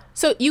law?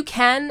 So you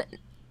can...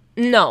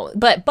 No,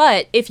 but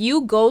if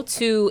you go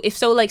to,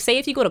 say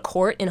if you go to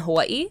court in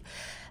Hawaii,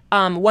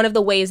 one of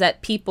the ways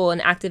that people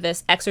and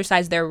activists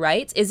exercise their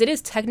rights is it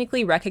is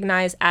technically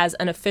recognized as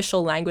an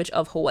official language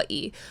of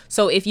Hawaii.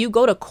 So if you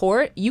go to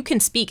court, you can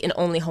speak in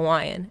only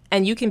Hawaiian,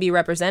 and you can be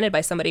represented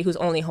by somebody who's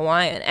only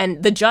Hawaiian.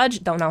 And the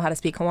judge don't know how to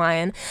speak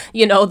Hawaiian,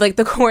 you know, like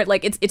the court,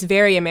 like it's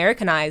very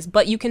Americanized,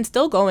 but you can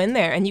still go in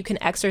there and you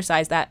can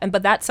exercise that.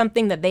 But that's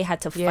something that they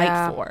had to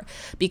fight for,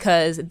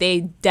 because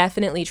they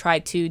definitely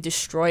tried to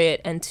destroy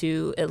it and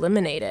to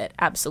eliminate it.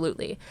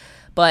 Absolutely.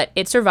 But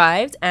it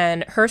survived,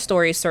 and her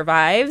story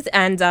survived,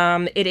 and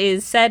it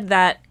is said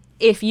that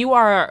if you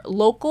are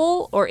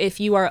local or if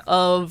you are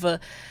of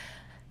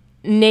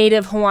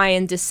Native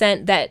Hawaiian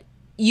descent, that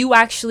you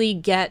actually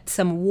get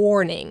some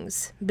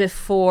warnings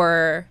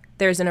before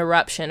there's an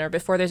eruption or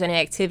before there's any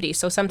activity.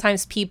 So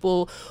sometimes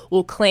people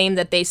will claim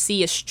that they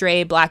see a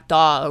stray black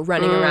dog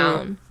running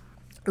around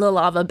the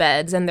lava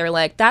beds, and they're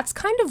like, that's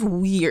kind of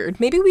weird,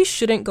 maybe we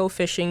shouldn't go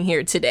fishing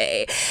here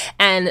today.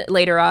 And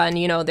later on,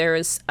 you know,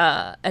 there's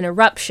an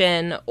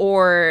eruption,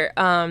 or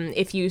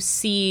if you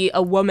see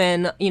a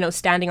woman, you know,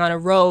 standing on a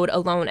road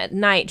alone at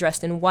night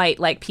dressed in white,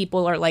 like,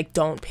 people are like,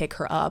 don't pick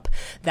her up,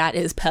 that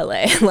is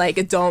Pele.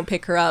 Like, don't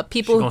pick her up.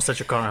 People, she's gonna set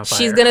your car on fire.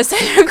 She's gonna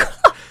set your car.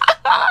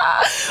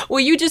 Well,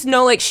 you just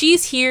know, like,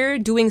 she's here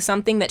doing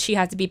something that she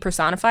has to be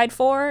personified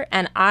for,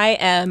 and I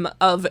am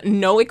of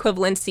no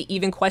equivalence to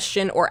even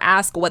question or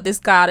ask what this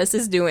goddess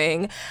is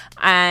doing.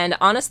 And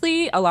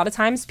honestly, a lot of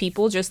times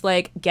people just,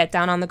 like, get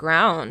down on the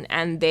ground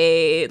and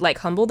they, like,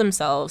 humble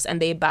themselves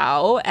and they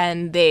bow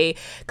and they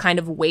kind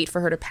of wait for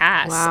her to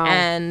pass. Wow.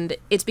 And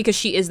it's because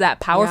she is that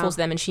powerful to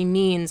them, and she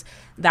means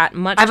that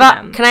much to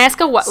them. Can I ask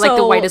like the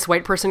So- whitest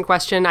white person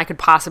question I could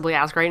possibly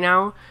ask right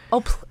now?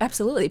 Oh,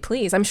 absolutely,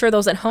 please. I'm sure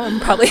those at home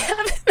probably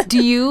have.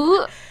 Do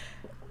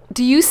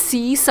you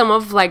see some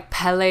of like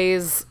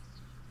Pele's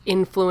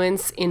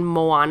influence in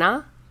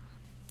Moana?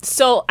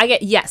 So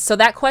yes. So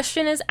that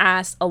question is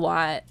asked a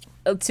lot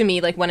to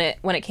me, like when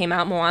it came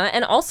out, Moana,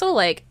 and also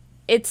like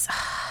it's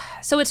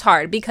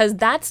hard because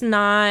that's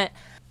not.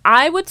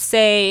 I would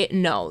say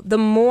no.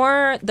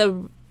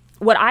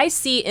 What I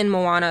see in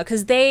Moana,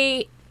 because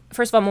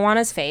first of all,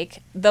 Moana's fake.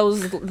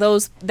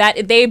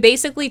 That they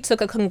basically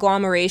took a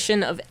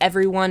conglomeration of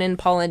everyone in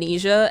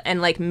Polynesia and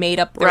like made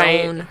up their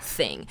own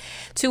thing.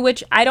 To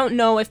which I don't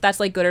know if that's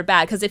like good or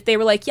bad. Because if they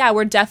were like, yeah,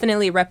 we're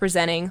definitely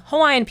representing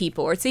Hawaiian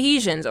people or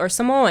Tahitians or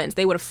Samoans,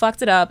 they would have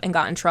fucked it up and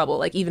got in trouble,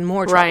 like even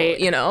more trouble, Right.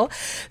 you know?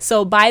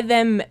 So by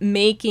them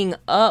making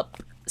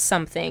up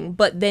something,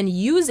 but then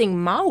using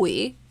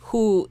Maui,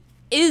 who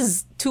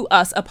is to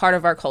us a part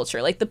of our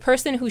culture. Like the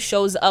person who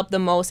shows up the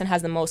most and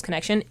has the most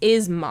connection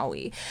is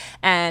Maui,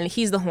 and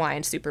he's the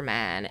Hawaiian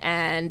Superman.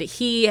 And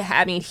he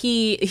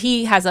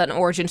has an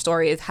origin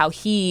story of how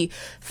he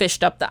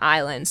fished up the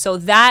island. So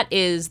that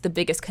is the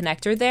biggest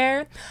connector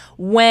there.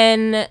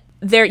 When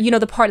they're,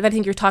 the part that I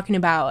think you're talking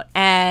about,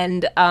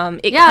 and it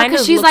kind of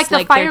because she's like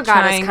looks the fire they're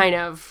goddess, trying- kind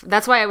of.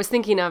 That's why I was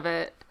thinking of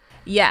it.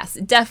 Yes,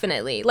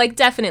 definitely. Like,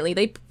 definitely.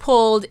 They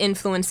pulled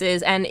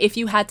influences. And if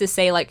you had to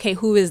say, like, okay,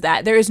 who is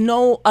that? There is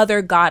no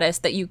other goddess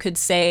that you could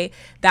say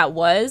that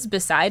was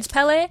besides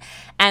Pele.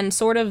 And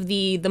sort of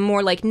the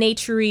more, like,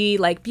 naturey,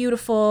 like,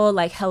 beautiful,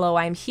 like, hello,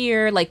 I'm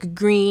here, like,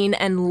 green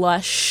and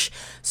lush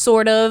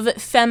sort of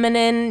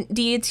feminine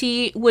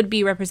deity would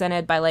be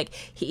represented by, like,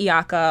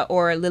 Hi'iaka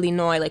or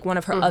Lilinoi, like, one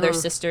of her other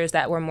sisters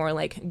that were more,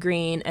 like,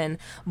 green and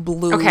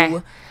blue. Okay.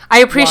 I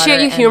appreciate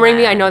water you and humoring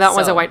me. I know land, that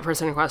was a so- white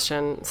person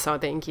question, so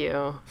thank you.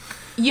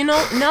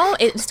 No,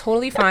 it's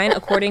totally fine.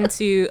 According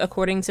to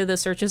the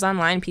searches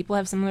online, people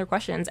have similar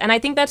questions, and I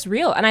think that's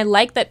real. And I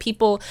like that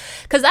people,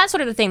 because that's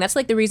sort of the thing. That's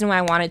like the reason why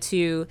I wanted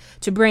to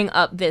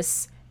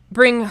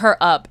bring her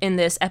up in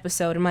this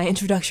episode, in my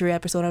introductory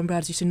episode. I'm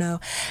glad you should know,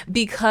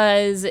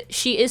 because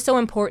she is so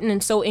important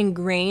and so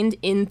ingrained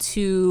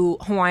into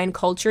Hawaiian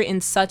culture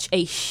in such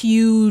a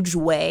huge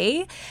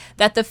way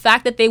that the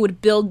fact that they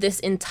would build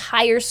this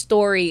entire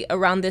story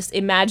around this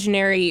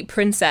imaginary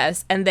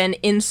princess and then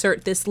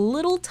insert this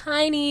little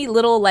tiny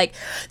little, like,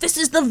 this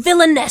is the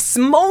villainess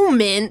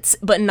moment,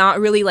 but not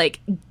really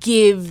like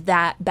give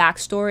that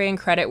backstory and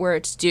credit where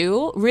it's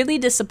due, really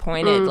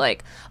disappointed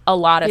like a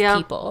lot of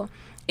people.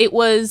 It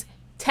was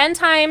 10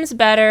 times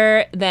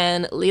better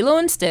than Lilo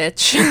and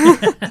Stitch,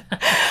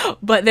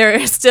 but there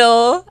are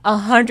still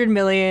 100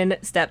 million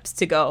steps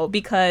to go,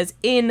 because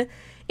in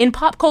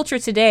pop culture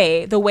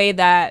today, the way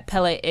that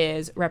Pele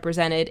is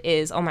represented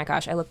is, oh my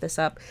gosh, I looked this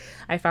up.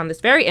 I found this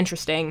very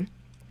interesting.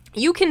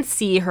 You can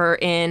see her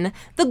in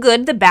The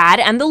Good, the Bad,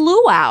 and the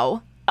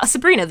Luau,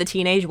 Sabrina the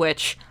Teenage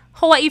Witch,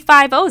 Hawaii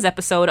Five-O's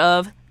episode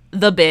of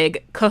The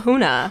Big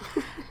Kahuna.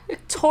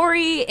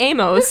 Tori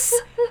Amos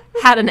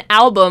had an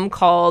album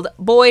called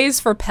Boys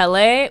for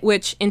Pele,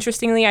 which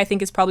interestingly I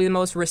think is probably the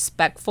most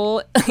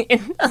respectful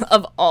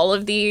of all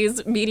of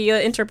these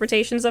media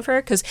interpretations of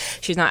her, because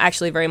she's not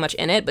actually very much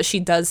in it, but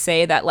she does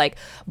say that like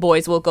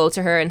boys will go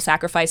to her and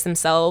sacrifice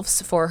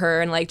themselves for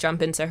her and like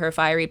jump into her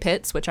fiery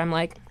pits, which I'm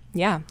like,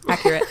 yeah,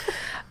 accurate.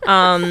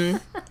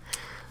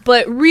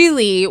 But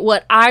really,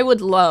 what I would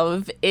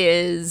love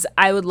is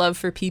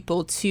for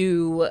people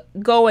to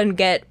go and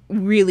get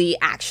really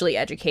actually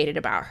educated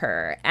about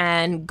her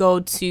and go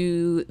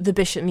to the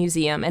Bishop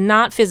Museum, and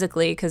not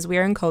physically because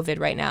we're in COVID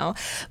right now,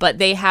 but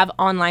they have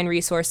online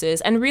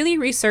resources, and really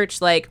research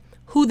like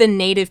who the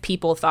native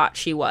people thought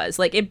she was.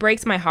 Like, it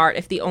breaks my heart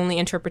if the only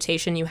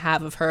interpretation you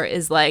have of her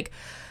is like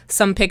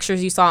some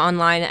pictures you saw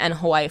online and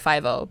Hawaii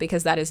Five-O,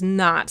 because that is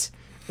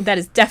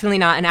definitely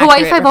not an accurate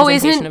Hawaii Five-O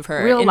representation isn't of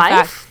her. real In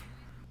life? fact,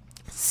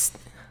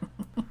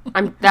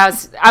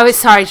 I was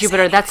sorry,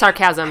 Jupiter. That's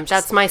sarcasm.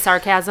 That's my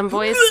sarcasm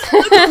voice.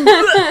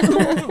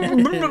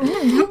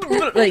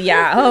 but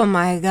yeah, oh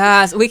my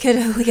gosh, we could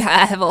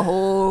have a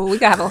whole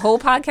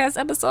podcast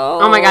episode.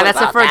 Oh my god, that's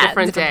about for a that.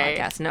 different day.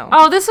 Podcast, no.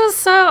 Oh, this was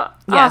so.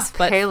 Yes, oh,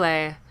 but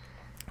Pele,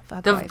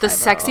 Fuck the Hawaii Five-O.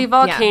 sexy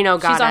volcano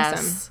She's goddess.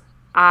 awesome.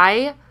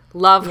 I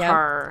love Yep.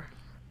 her.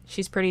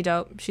 She's pretty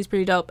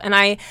dope. And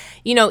I,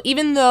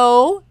 even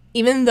though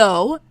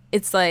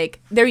it's like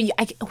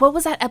what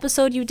was that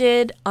episode you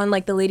did on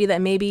like the lady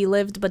that maybe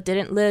lived but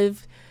didn't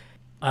live?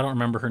 I don't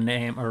remember her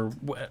name or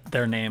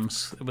their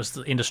names. It was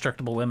the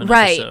Indestructible Women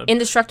Right, episode.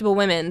 Indestructible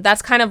Women.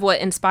 That's kind of what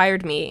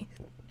inspired me.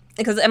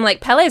 Because I'm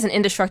like, Pele is an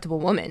indestructible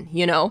woman,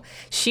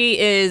 She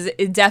is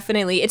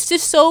definitely, it's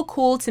just so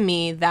cool to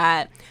me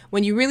that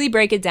when you really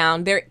break it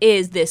down, there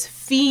is this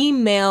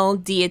female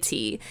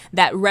deity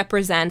that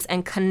represents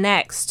and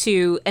connects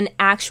to an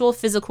actual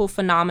physical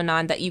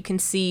phenomenon that you can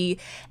see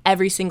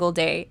every single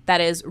day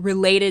that is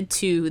related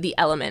to the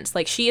elements.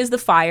 Like, she is the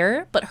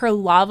fire, but her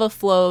lava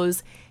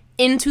flows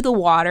into the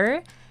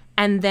water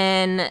and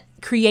then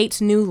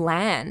creates new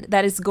land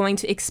that is going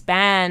to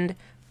expand,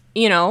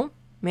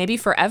 maybe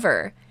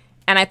forever.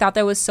 And I thought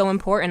that was so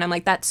important. I'm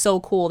like, that's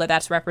so cool that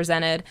that's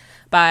represented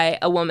by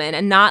a woman,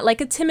 and not like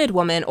a timid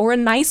woman or a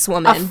nice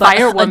woman, but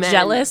fire woman. a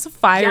jealous,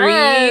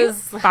 fiery,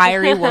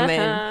 fiery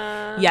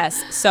woman.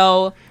 Yes.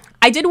 So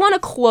I did want to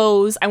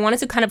close. I wanted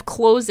to kind of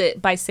close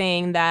it by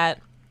saying that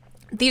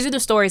these are the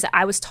stories that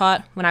I was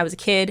taught when I was a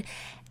kid.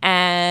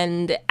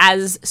 And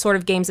as sort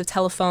of games of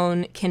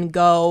telephone can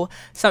go,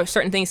 so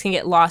certain things can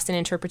get lost in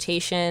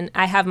interpretation.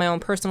 I have my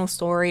own personal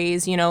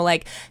stories, you know,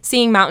 like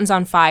seeing mountains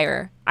on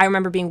fire. I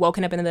remember being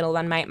woken up in the middle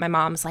of the night. My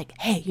mom's like,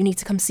 hey, you need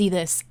to come see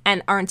this.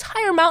 And our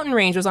entire mountain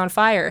range was on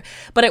fire.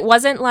 But it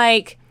wasn't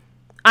like,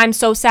 I'm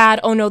so sad.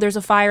 Oh no, there's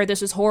a fire.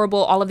 This is horrible.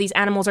 All of these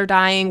animals are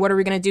dying. What are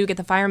we going to do? Get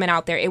the firemen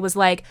out there. It was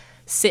like,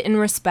 sit in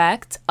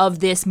respect of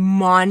this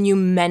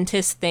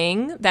monumentous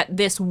thing that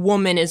this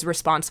woman is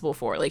responsible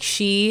for. Like,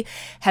 she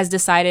has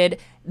decided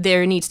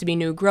there needs to be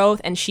new growth,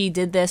 and she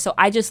did this. So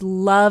I just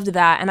loved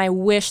that. And I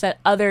wish that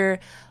other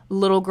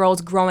little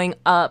girls growing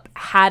up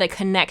had a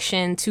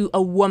connection to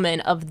a woman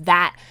of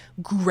that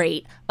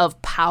great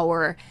of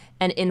power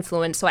and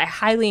influence. So I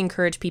highly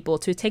encourage people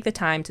to take the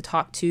time to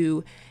talk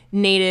to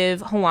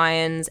Native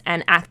Hawaiians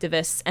and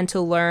activists, and to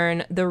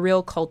learn the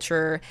real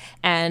culture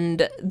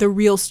and the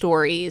real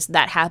stories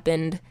that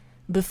happened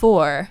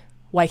before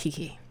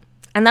Waikiki.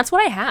 And that's what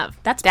I have.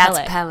 That's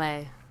Pele.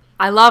 Pele.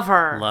 I love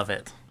her. Love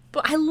it.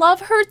 But I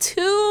love her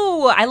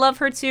too. I love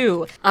her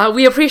too.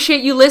 We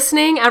appreciate you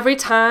listening every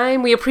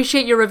time. We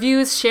appreciate your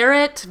reviews. Share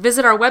it.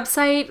 Visit our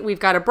website. We've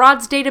got a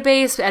Broads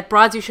database at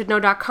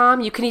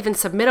broadsyoushouldknow.com. You can even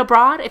submit a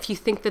broad if you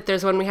think that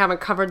there's one we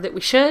haven't covered that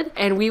we should.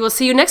 And we will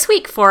see you next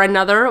week for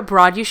another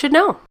Broad You Should Know.